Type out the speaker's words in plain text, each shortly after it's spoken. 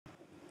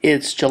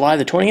It's July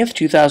the 20th,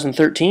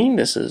 2013.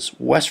 This is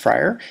Wes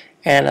Fryer,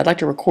 and I'd like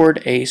to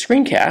record a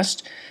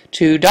screencast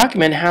to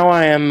document how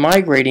I am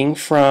migrating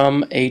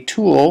from a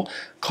tool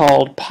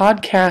called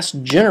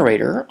Podcast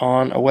Generator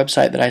on a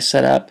website that I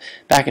set up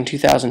back in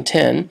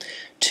 2010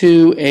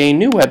 to a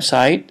new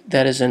website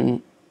that is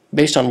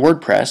based on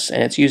WordPress,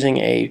 and it's using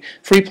a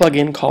free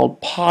plugin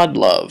called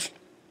Podlove.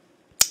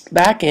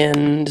 Back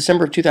in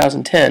December of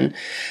 2010,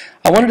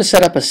 I wanted to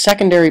set up a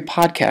secondary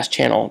podcast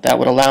channel that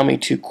would allow me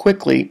to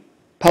quickly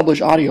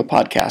publish audio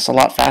podcasts a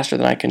lot faster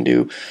than I can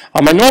do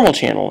on my normal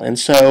channel. And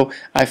so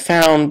I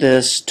found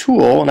this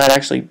tool, and I'd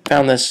actually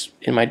found this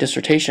in my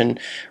dissertation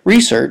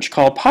research,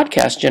 called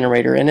Podcast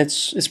Generator, and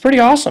it's pretty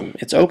awesome.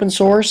 It's open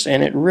source,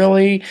 and it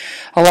really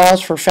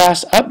allows for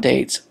fast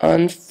updates.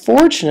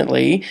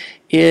 Unfortunately,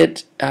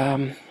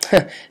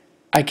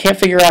 I can't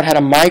figure out how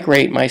to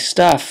migrate my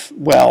stuff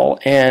well,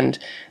 and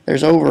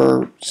there's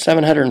over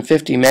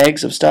 750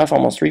 megs of stuff,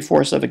 almost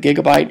 3/4 of a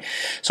gigabyte.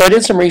 So I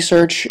did some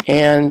research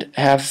and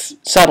have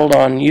settled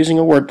on using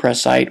a WordPress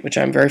site, which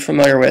I'm very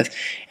familiar with,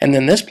 and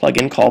then this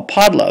plugin called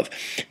Podlove.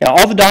 Now,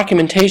 all the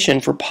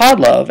documentation for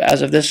Podlove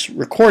as of this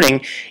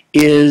recording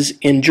is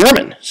in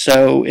German,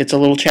 so it's a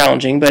little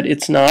challenging, but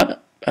it's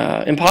not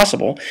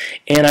impossible.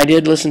 And I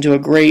did listen to a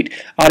great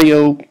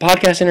audio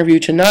podcast interview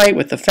tonight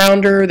with the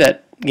founder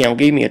that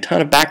gave me a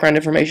ton of background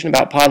information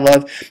about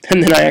Podlove,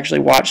 and then I actually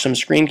watched some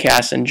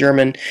screencasts in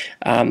German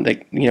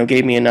that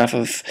gave me enough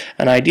of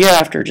an idea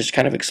after just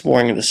kind of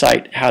exploring the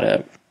site how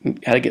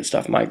to get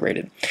stuff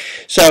migrated.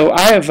 So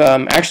I have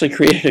actually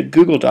created a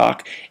Google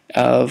Doc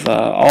of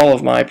all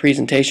of my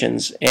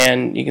presentations,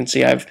 and you can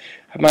see I've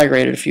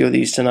migrated a few of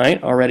these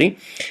tonight already.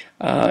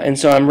 And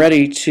so I'm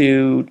ready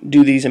to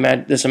do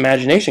this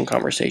imagination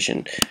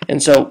conversation.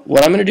 And so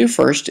what I'm going to do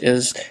first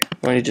is I'm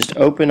going to just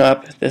open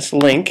up this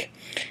link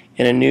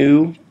in a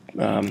new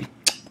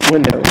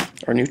window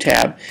or new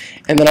tab,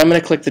 and then I'm going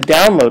to click the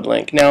download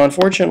link. Now,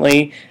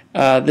 unfortunately,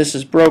 this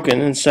is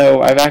broken, and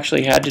so I've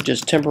actually had to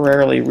just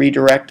temporarily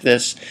redirect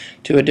this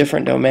to a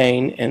different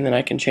domain, and then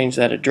I can change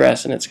that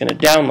address, and it's going to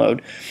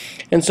download.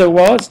 And so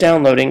while it's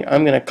downloading,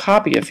 I'm going to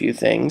copy a few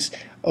things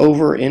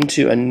over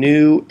into a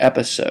new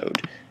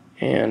episode,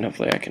 and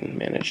hopefully I can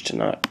manage to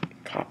not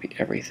copy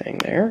everything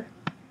there.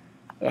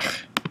 Ugh.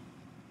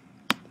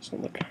 I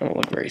don't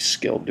look very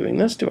skilled doing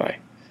this, do I?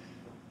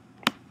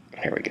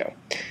 Here we go.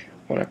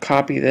 I want to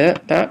copy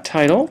that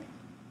title,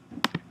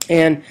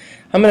 and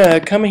I'm going to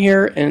come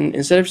here, and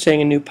instead of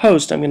saying a new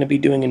post, I'm going to be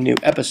doing a new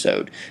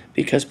episode,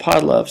 because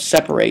Podlove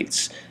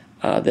separates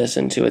this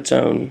into its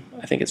own,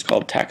 I think it's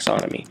called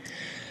taxonomy.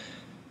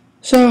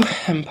 So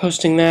I'm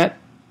posting that,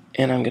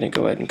 and I'm going to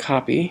go ahead and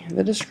copy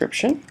the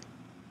description,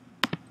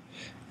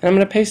 and I'm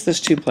going to paste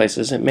this two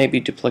places. It may be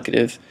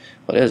duplicative.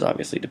 Well, it is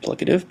obviously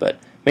duplicative, but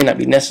it may not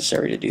be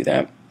necessary to do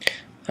that.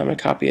 I'm going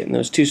to copy it in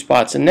those two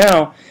spots, and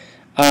now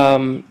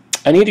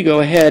I need to go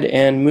ahead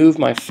and move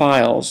my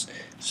files.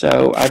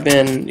 So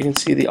you can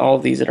see all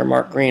of these that are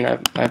marked green,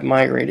 I've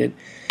migrated,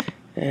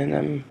 and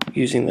I'm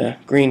using the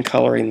green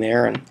coloring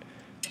there and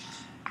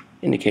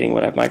indicating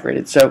what I've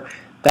migrated. So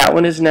that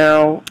one is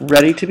now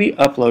ready to be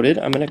uploaded.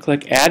 I'm going to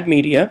click Add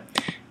Media,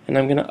 and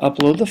I'm going to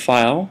upload the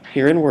file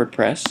here in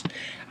WordPress.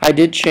 I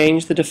did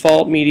change the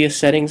default media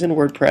settings in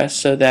WordPress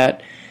so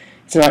that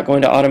it's not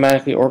going to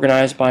automatically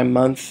organize by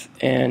month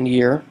and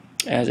year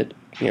as it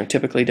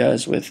typically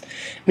does with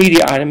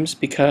media items,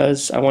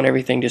 because I want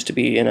everything just to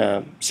be in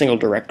a single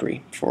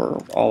directory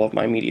for all of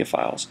my media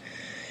files.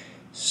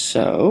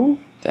 So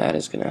that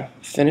is going to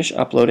finish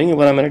uploading, and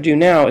what I'm going to do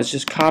now is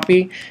just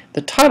copy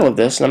the title of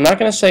this, and I'm not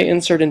going to say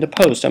insert into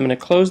post. I'm going to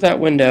close that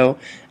window,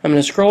 I'm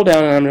going to scroll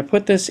down, and I'm going to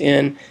put this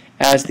in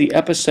as the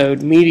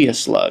episode media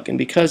slug, and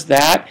because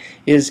that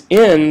is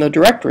in the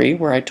directory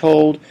where I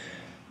told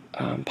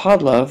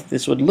Podlove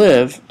this would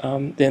live,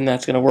 then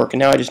that's going to work. And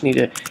now I just need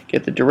to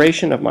get the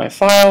duration of my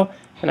file,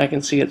 and I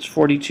can see it's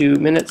 42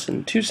 minutes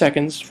and 2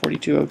 seconds,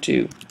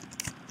 42:02.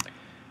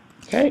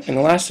 Okay, and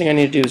the last thing I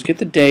need to do is get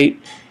the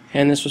date,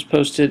 and this was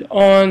posted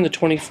on the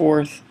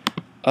 24th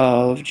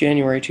of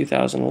January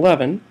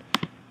 2011,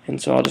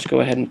 and so I'll just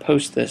go ahead and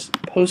post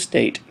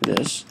date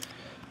this,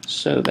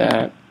 so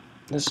that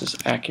this is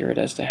accurate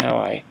as to how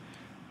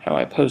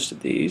I posted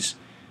these.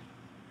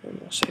 And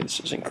we'll say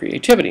this is in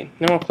Creativity.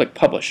 Now I'll click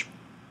Publish.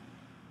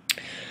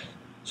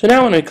 So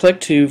now when I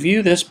click to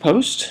view this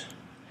post,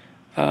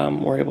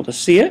 we're able to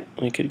see it.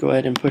 We could go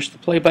ahead and push the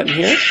play button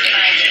here.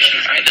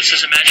 Alright, this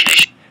is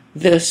Imagination.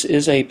 This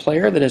is a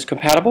player that is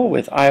compatible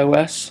with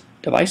iOS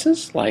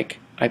devices like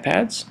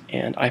iPads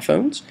and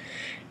iPhones,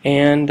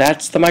 and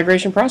that's the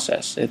migration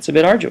process. It's a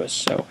bit arduous,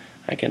 so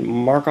I can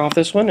mark off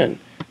this one and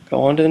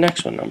go on to the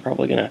next one. I'm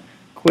probably going to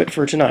quit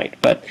for tonight,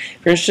 but if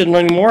you're interested in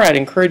learning more, I'd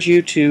encourage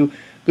you to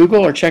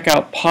Google or check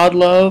out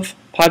Podlove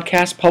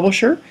Podcast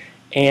Publisher,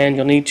 and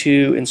you'll need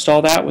to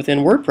install that within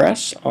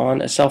WordPress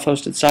on a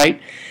self-hosted site.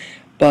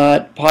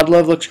 But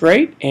Podlove looks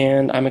great,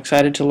 and I'm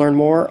excited to learn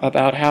more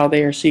about how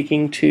they are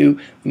seeking to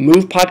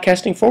move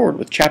podcasting forward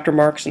with chapter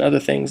marks and other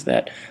things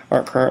that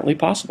aren't currently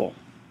possible.